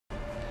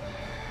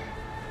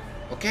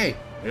Okay,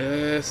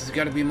 this is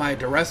gonna be my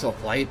Daresso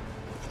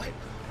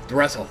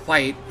Daresso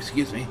fight,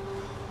 excuse me.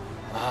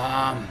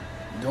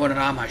 Doing it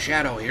on my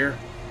shadow here.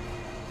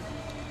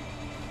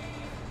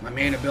 My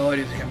main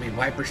ability is gonna be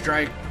Viper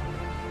Strike.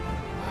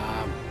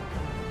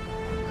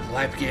 His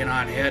life gain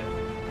on hit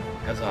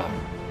has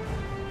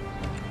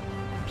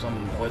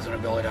some poison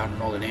ability I don't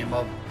know the name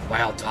of.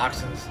 Wild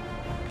Toxins.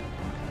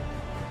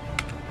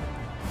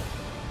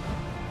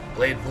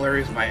 Blade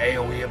Flurry is my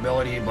AoE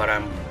ability, but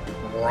I'm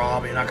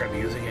probably not going to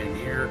be using it in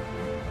here.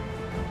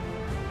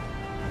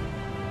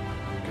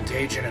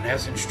 Contagion and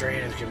Essence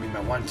Strain is going to be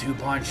my 1-2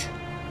 punch.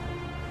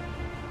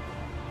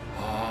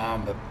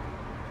 But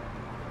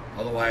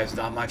otherwise,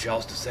 not much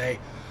else to say.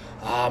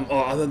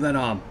 Other than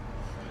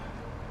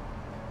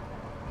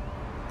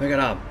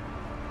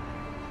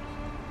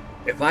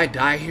if I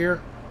die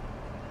here,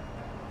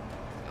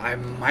 I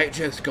might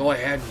just go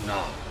ahead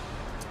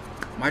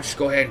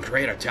and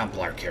create a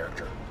Templar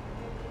character.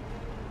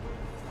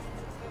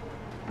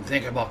 I'm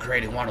thinking about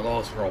creating one of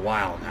those for a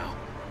while now.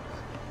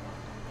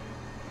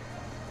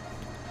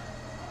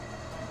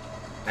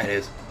 That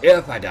is,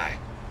 if I die.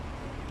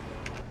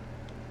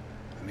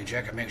 Let me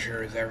check and make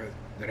sure that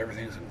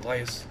everything's in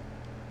place.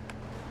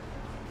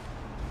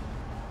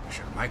 Make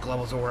sure the mic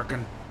levels are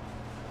working.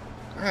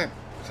 Alright,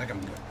 looks like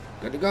I'm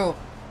good to go.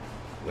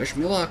 Wish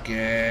me luck,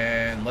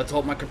 and let's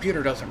hope my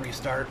computer doesn't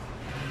restart.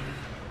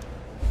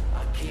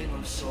 A king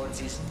of swords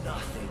is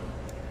nothing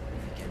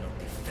if he cannot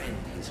defend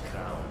his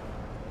crown.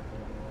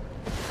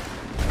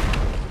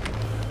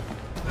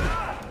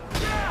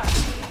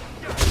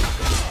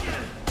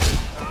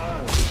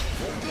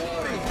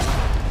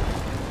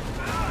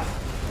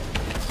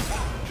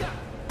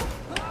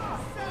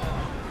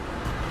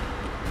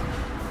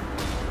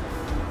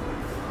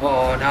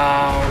 Oh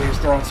no, he's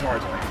throwing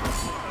swords away.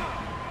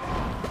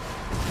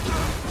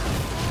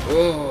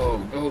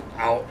 Oh, oh,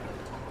 ow.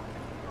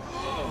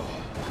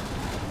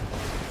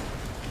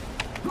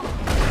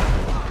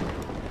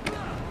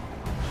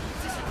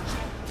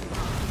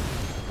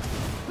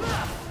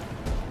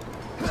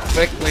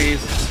 Quick,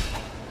 please.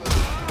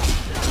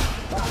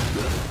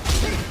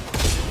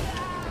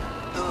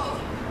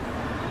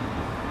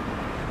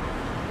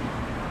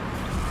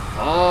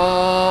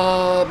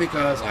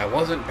 Because I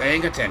wasn't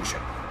paying attention.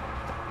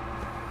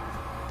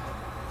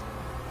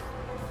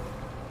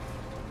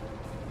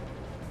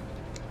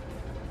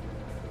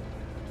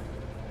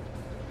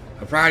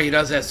 Friday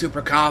does that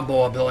super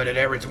combo ability at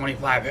every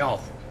 25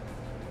 health.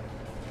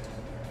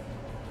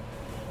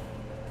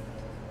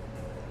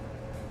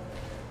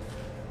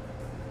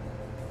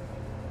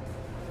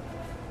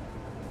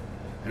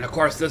 And of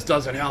course this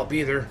doesn't help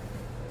either.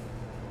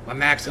 My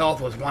max health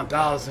was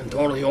 1,000,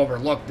 totally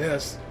overlooked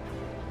this.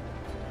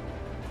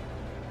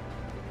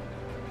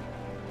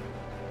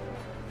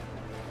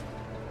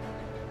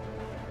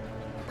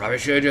 Probably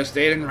should have just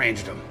stayed and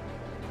ranged him.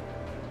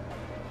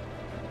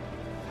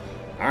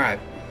 Alright.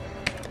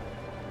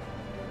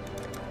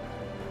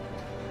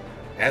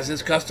 As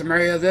is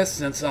customary of this,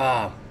 since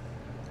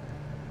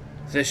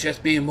it's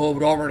just being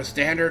moved over to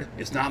standard,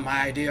 it's not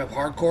my idea of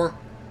hardcore.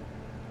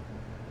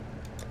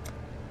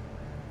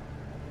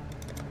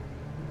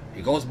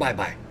 He goes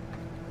bye-bye.